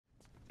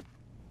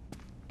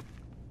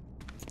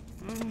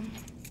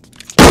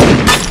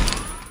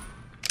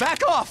Back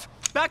off!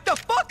 Back the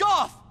fuck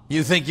off!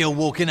 You think you're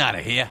walking out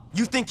of here?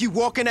 You think you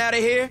walking out of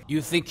here?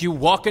 You think you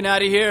walking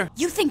out of here?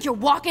 You think you're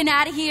walking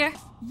out of here?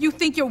 You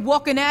think you're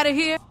walking out of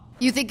here?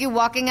 You think you're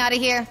walking out of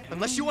here?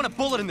 Unless you want a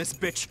bullet in this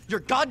bitch,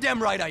 you're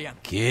goddamn right I am.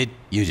 Kid,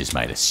 you just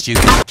made a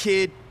stupid...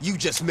 Kid, you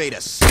just made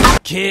a...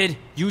 Kid,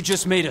 you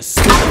just made a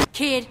stupid...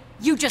 Kid,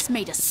 you just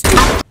made a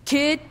stupid...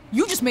 Kid,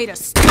 you just made a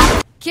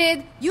stupid...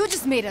 Kid, you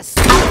just made a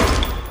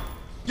stupid...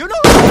 You know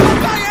who the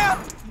fuck I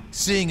am?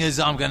 Seeing as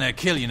I'm gonna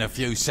kill you in a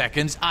few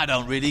seconds, I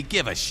don't really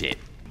give a shit.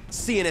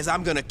 Seeing as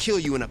I'm gonna kill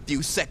you in a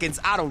few seconds,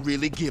 I don't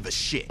really give a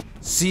shit.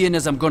 Seeing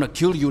as I'm gonna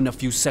kill you in a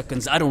few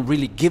seconds, I don't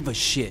really give a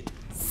shit.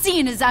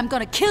 Seeing as I'm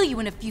gonna kill you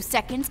in a few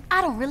seconds,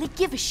 I don't really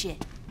give a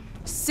shit.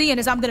 Seeing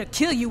as I'm gonna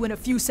kill you in a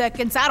few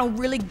seconds, I don't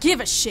really give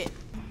a shit.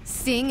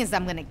 Seeing as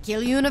I'm gonna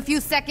kill you in a few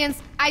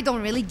seconds, I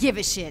don't really give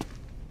a shit.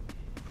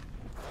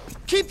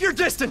 Keep your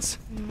distance!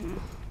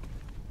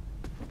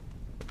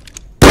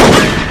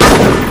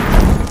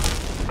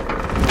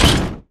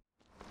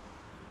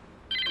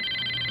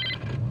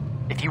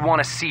 If you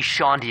want to see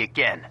Shaughnessy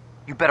again,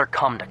 you better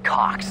come to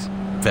Cox.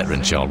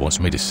 Veteran child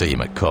wants me to see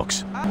him at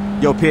Cox.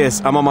 Yo,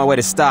 Pierce, I'm on my way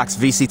to Stocks.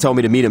 VC told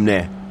me to meet him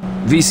there.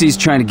 VC's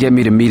trying to get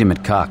me to meet him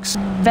at Cox.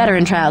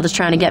 Veteran child is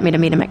trying to get me to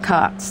meet him at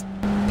Cox.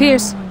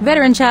 Pierce,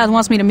 veteran child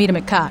wants me to meet him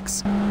at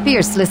Cox.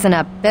 Pierce, listen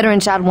up. Veteran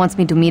child wants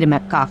me to meet him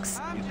at Cox.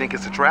 You think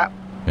it's a trap?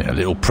 Yeah, a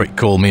little prick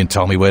called me and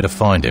told me where to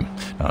find him.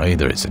 Now,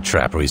 either it's a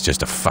trap or he's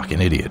just a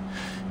fucking idiot.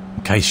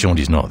 In case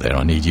Shaughnessy not there,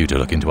 I need you to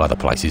look into other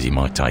places he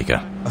might take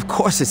her. Of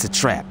course it's a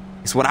trap.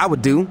 It's what I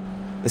would do.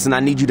 Listen,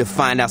 I need you to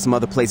find out some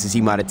other places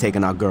he might have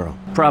taken our girl.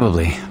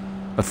 Probably.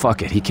 But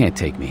fuck it, he can't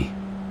take me.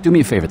 Do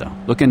me a favor, though.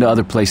 Look into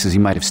other places he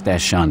might have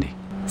stashed Shaughnessy.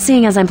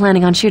 Seeing as I'm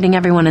planning on shooting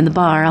everyone in the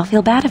bar, I'll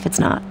feel bad if it's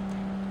not.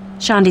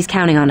 Shaughnessy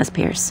counting on us,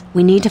 Pierce.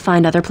 We need to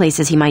find other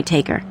places he might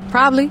take her.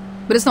 Probably,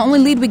 but it's the only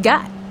lead we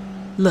got.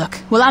 Look,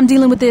 while I'm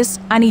dealing with this,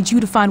 I need you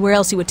to find where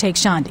else he would take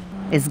Shaughnessy.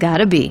 It's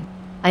gotta be.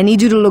 I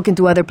need you to look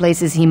into other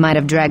places he might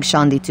have dragged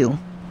Shaughnessy to.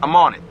 I'm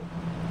on it.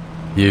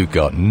 You've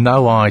got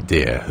no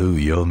idea who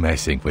you're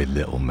messing with,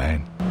 little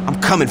man.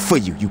 I'm coming for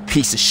you, you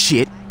piece of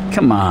shit.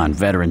 Come on,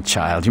 veteran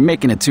child. You're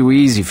making it too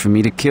easy for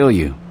me to kill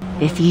you.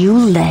 If you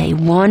lay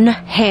one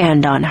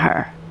hand on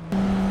her...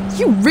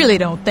 You really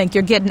don't think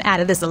you're getting out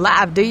of this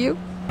alive, do you?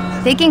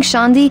 Taking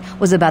Shaughnessy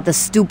was about the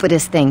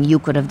stupidest thing you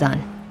could have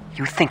done.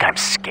 You think I'm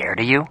scared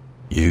of you?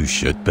 You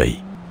should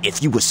be.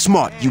 If you were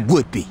smart, you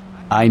would be.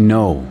 I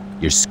know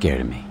you're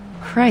scared of me.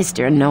 Christ,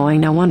 you're annoying.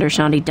 No wonder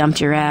Shaughnessy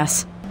dumped your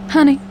ass.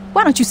 Honey,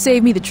 why don't you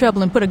save me the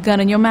trouble and put a gun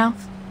in your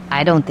mouth?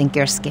 I don't think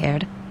you're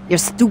scared. You're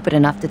stupid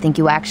enough to think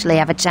you actually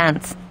have a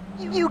chance.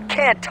 You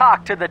can't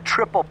talk to the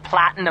triple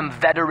platinum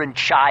veteran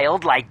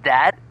child like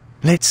that.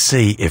 Let's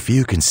see if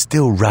you can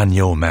still run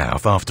your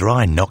mouth after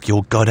I knock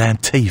your goddamn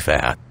teeth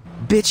out.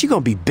 Bitch, you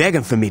gonna be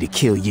begging for me to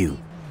kill you.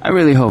 I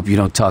really hope you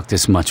don't talk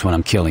this much when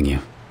I'm killing you.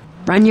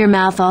 Run your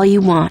mouth all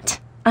you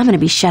want. I'm gonna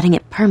be shutting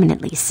it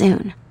permanently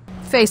soon.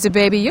 Face it,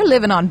 baby, you're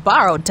living on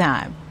borrowed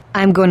time.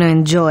 I'm gonna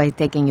enjoy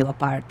taking you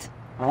apart.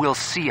 We'll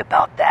see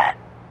about that,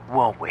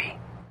 won't we?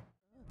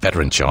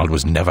 Veteran child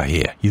was never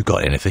here. You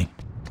got anything?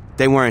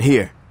 They weren't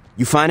here.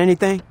 You find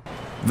anything?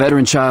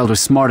 Veteran child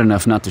was smart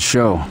enough not to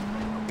show.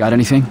 Got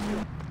anything?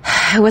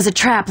 It was a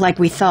trap like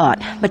we thought,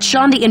 but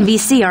Shaughnessy and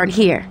VC aren't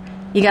here.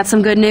 You got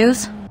some good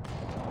news?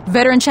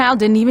 Veteran child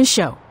didn't even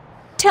show.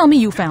 Tell me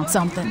you found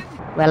something.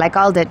 Well, I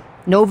called it.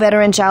 No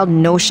veteran child,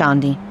 no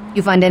Shaughnessy.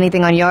 You find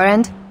anything on your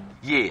end?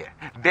 Yeah,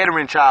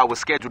 veteran child was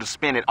scheduled to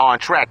spin it on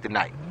track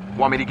tonight.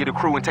 Want me to get a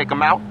crew and take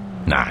him out?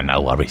 Nah,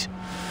 no worries.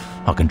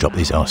 I can drop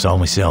this arsehole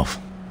myself.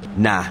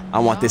 Nah, I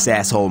want this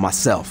asshole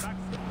myself.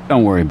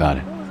 Don't worry about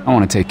it. I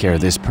want to take care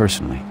of this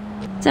personally.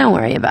 Don't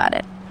worry about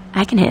it.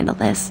 I can handle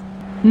this.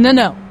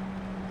 No.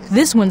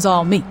 This one's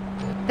all me.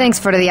 Thanks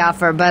for the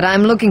offer, but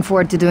I'm looking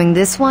forward to doing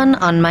this one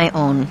on my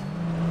own.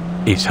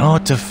 It's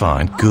hard to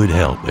find good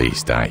help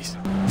these days.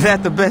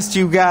 That the best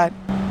you got?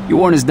 You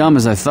weren't as dumb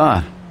as I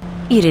thought.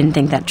 You didn't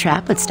think that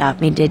trap would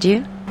stop me, did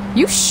you?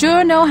 You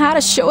sure know how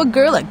to show a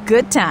girl a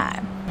good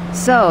time.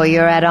 So,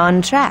 you're at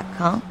on track,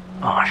 huh?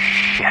 Oh,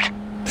 shit.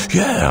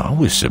 Yeah, I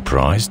was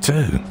surprised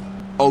too.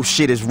 Oh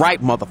shit is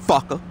right,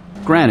 motherfucker.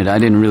 Granted, I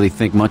didn't really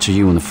think much of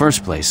you in the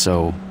first place,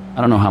 so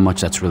I don't know how much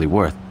that's really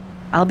worth.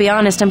 I'll be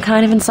honest, I'm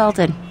kind of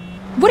insulted.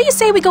 What do you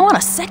say we go on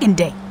a second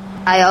date?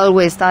 I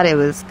always thought it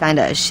was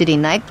kinda a shitty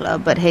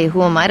nightclub, but hey,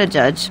 who am I to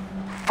judge?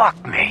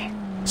 Fuck me.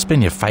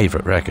 Spin your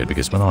favorite record,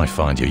 because when I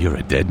find you, you're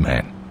a dead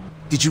man.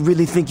 Did you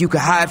really think you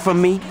could hide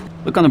from me?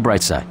 Look on the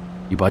bright side.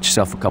 You bought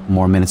yourself a couple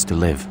more minutes to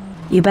live.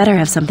 You better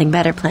have something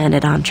better planned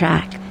at On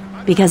Track.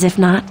 Because if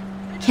not,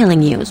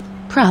 killing you is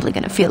probably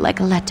gonna feel like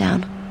a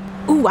letdown.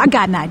 Ooh, I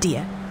got an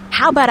idea.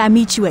 How about I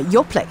meet you at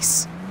your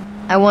place?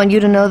 I want you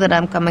to know that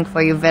I'm coming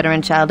for you,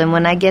 veteran child, and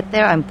when I get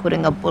there, I'm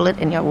putting a bullet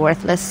in your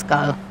worthless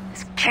skull.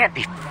 This can't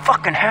be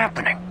fucking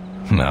happening.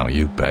 No,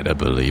 you better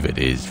believe it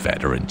is,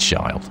 veteran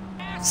child.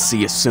 See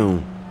you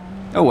soon.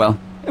 Oh well,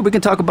 we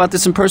can talk about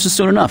this in person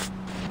soon enough.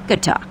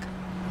 Good talk.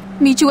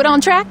 Meet you at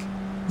On Track?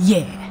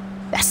 Yeah,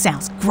 that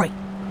sounds great.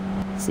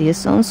 See you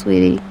soon,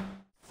 sweetie.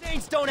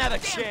 Saints don't have a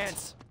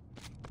chance.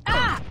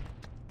 I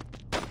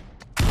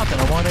don't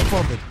know why they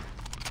bothered.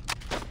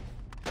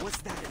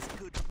 What's that is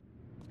good?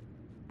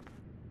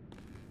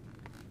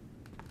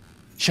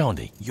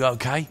 Shaughnessy, you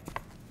okay?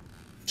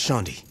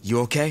 Shaughnessy, you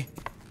okay?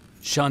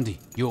 Shaughnessy,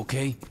 you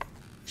okay?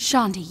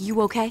 Shaughnessy,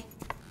 you okay?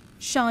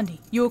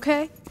 Shaughnessy, you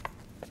okay?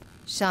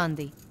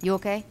 Shaughnessy, you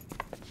okay?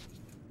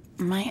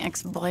 My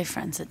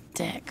ex-boyfriend's a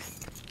dick.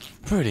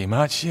 Pretty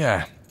much,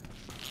 yeah.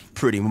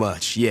 Pretty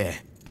much, yeah.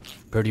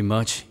 Pretty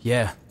much,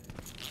 yeah.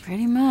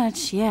 Pretty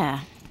much, yeah.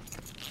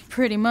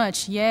 Pretty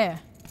much, yeah.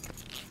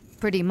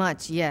 Pretty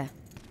much, yeah.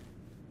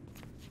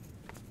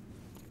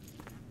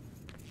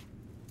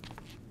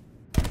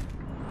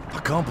 I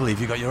can't believe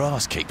you got your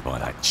ass kicked by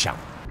that chump.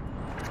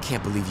 I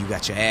can't believe you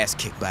got your ass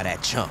kicked by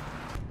that chump.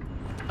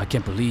 I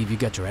can't believe you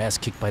got your ass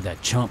kicked by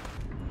that chump.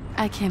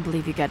 I can't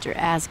believe you got your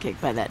ass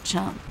kicked by that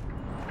chump.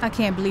 I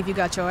can't believe you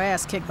got your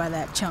ass kicked by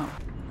that chump.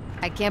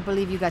 I can't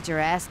believe you got your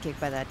ass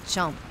kicked by that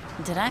chump.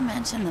 Did I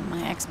mention that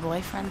my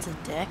ex-boyfriend's a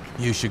dick?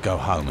 You should go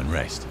home and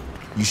rest.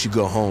 You should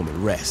go home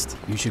and rest.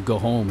 You should go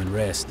home and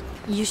rest.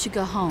 You should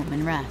go home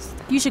and rest.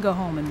 You should go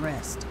home and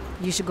rest.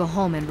 You should go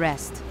home and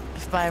rest.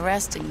 If by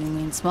resting you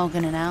mean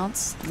smoking an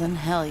ounce, then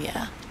hell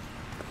yeah.